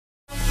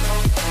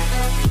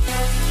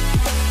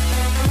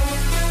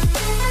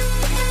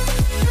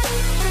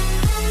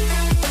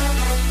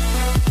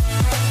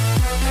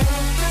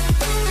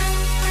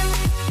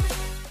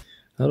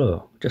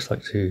Hello, just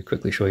like to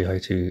quickly show you how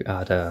to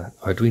add a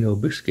Arduino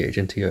boost gauge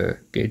into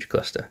your gauge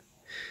cluster.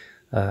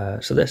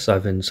 So this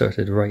I've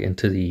inserted right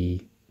into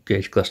the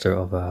gauge cluster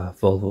of a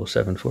Volvo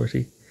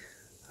 740,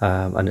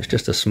 and it's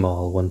just a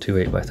small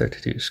 128 by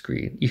 32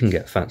 screen. You can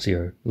get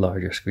fancier,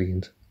 larger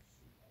screens.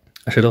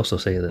 I should also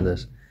say that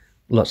there's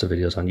lots of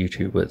videos on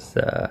YouTube with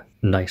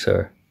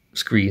nicer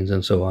screens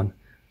and so on,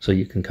 so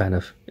you can kind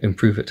of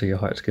improve it to your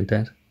heart's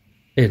content.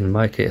 In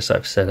my case,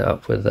 I've set it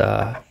up with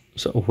a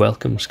sort of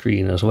welcome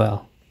screen as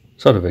well.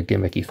 Sort of a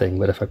gimmicky thing,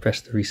 but if I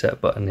press the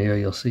reset button here,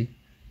 you'll see it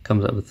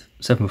comes up with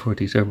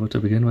 740 turbo to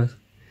begin with.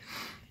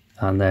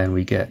 And then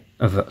we get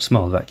a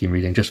small vacuum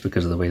reading just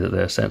because of the way that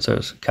the sensor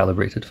is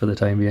calibrated for the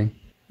time being.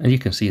 And you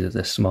can see that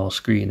this small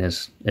screen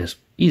is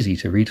easy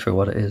to read for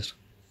what it is.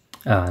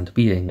 And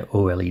being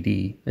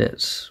OLED,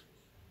 it's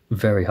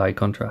very high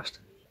contrast.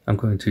 I'm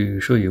going to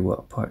show you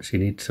what parts you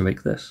need to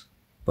make this,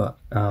 but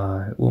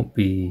it won't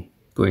be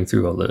going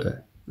through all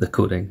the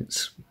coding.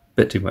 It's a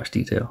bit too much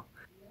detail.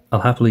 I'll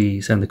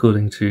happily send the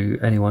coding to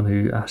anyone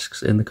who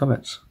asks in the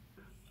comments.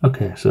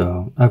 Okay,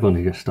 so I've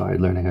only just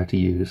started learning how to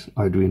use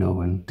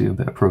Arduino and do a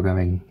bit of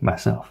programming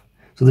myself.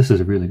 So this is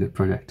a really good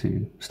project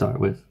to start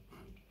with.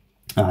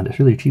 And it's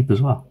really cheap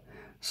as well.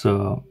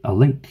 So I'll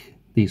link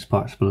these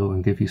parts below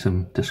and give you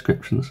some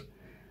descriptions.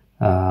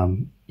 You're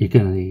going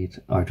to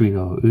need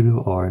Arduino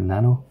Uno or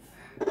Nano.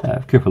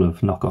 Careful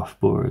of knockoff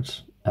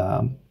boards.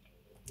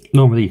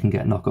 Normally you can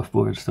get knockoff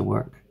boards to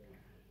work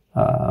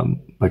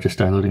by just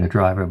downloading a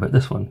driver, but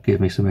this one gave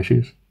me some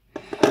issues.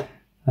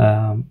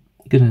 Gonna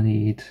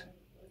need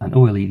an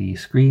OLED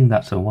screen,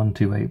 that's a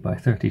 128 by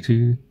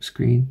 32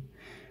 screen,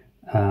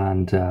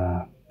 and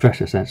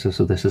pressure sensor,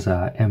 so this is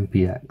a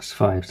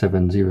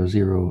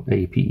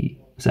MPX5700AP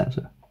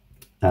sensor.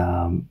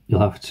 You'll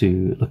have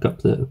to look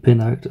up the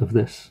pinout of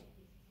this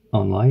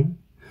online,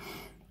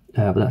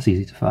 but that's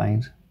easy to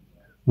find,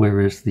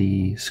 whereas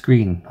the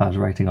screen has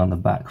writing on the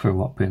back for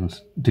what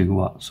pins do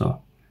what,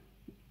 so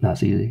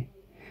that's easy.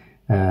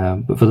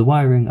 But for the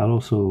wiring, I'll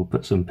also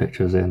put some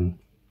pictures in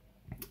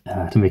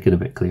to make it a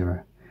bit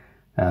clearer.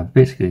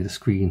 Basically, the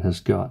screen has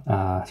got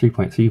a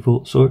 3.3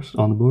 volt source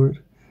on the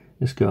board.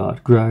 It's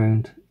got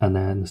ground, and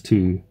then there's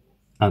two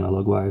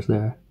analog wires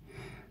there.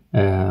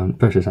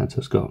 Pressure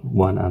sensor's got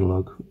one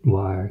analog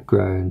wire,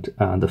 ground,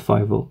 and a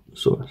 5 volt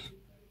source.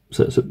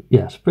 So it's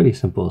it's a pretty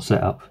simple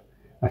setup.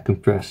 I can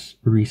press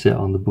reset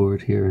on the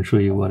board here and show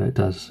you what it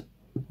does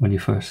when you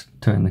first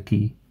turn the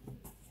key.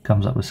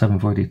 Comes up with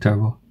 740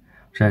 turbo,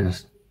 which I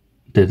just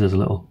did as a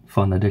little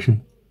fun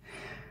addition.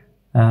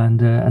 And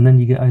then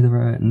you get either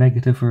a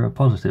negative or a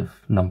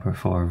positive number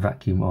for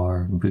vacuum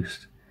or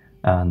boost.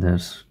 And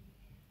there's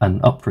an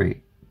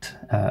update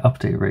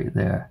rate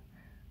there,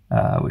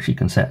 which you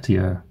can set to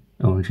your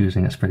own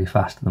choosing. It's pretty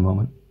fast at the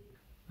moment.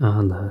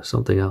 And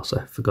something else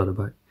I forgot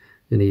about.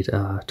 You need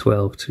a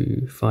 12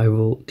 to 5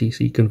 volt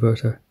DC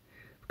converter,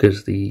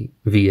 because the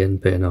V-in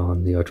pin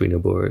on the Arduino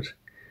board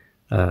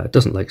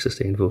doesn't like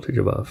sustained voltage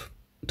above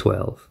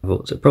 12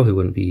 volts. It probably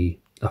wouldn't be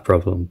a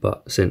problem,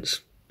 but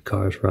since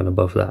cars run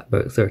above that,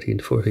 about 13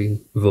 to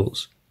 14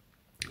 volts,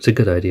 it's a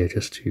good idea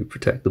just to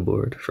protect the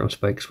board from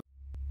spikes.